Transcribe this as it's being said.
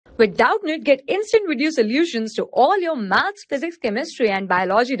With Doubtnut, get instant video solutions to all your maths, physics, chemistry, and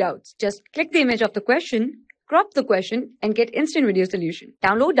biology doubts. Just click the image of the question, crop the question, and get instant video solution.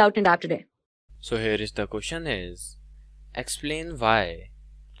 Download Doubtnut app today. So here is the question is, explain why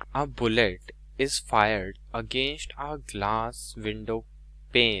a bullet is fired against a glass window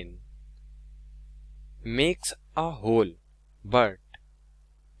pane, makes a hole, but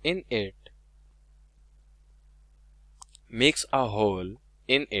in it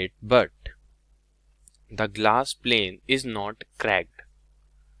but the glass pane is not cracked.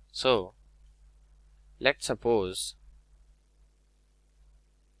 So let's suppose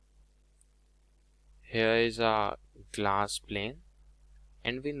here is a glass plane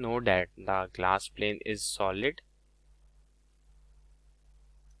and we know that the glass plane is solid,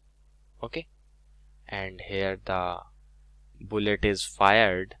 okay, and here the bullet is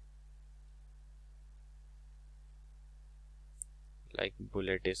fired, like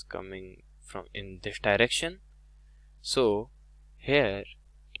bullet is coming from in this direction. So here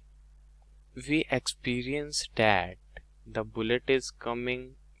we experience that the bullet is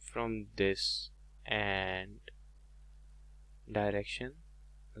coming from this and direction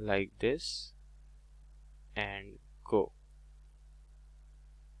like this and go,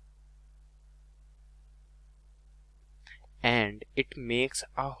 and it makes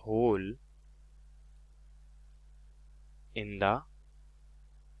a hole in the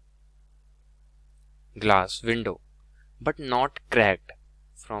glass window but not cracked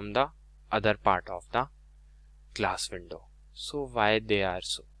from the other part of the glass window. So why they are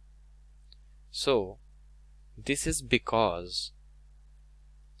so? So this is because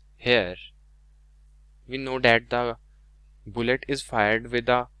here we know that the bullet is fired with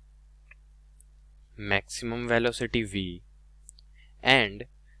a maximum velocity v, and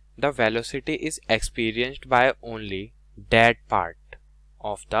the velocity is experienced by only that part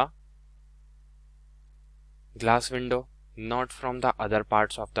of the glass window, not from the other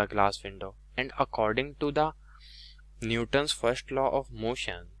parts of the glass window. And according to the Newton's first law of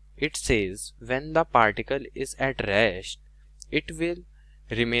motion, it says when the particle is at rest, it will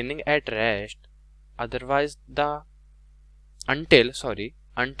remaining at rest, otherwise until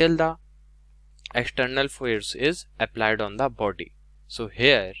the external force is applied on the body. So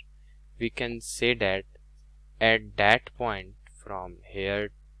here we can say that at that point from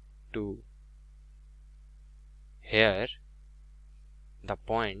here to here, the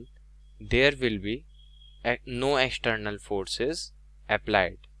point, there will be no external forces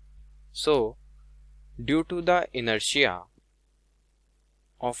applied. So due to the inertia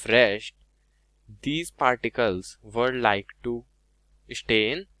of rest, these particles were like to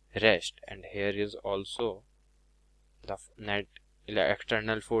stay in rest, and here is also the net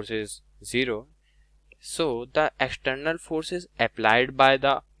external force is 0. So the external forces applied by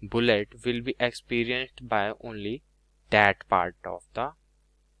the bullet will be experienced by only that part of the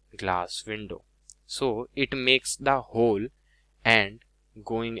glass window. So it makes the hole and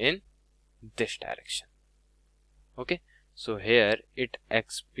going in this direction. Okay, so here it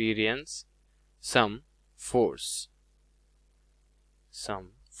experience some force.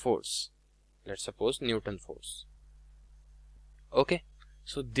 Let's suppose Newton force. Okay,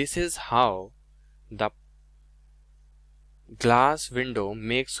 so this is how the glass window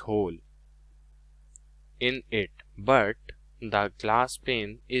makes hole in it, but the glass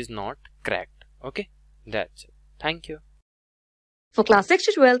pane is not cracked. Okay, that's it. Thank you. For class 6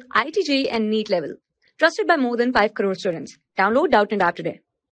 to 12, IIT JEE and NEET level. Trusted by more than 5 crore students. Download Doubtnut app today.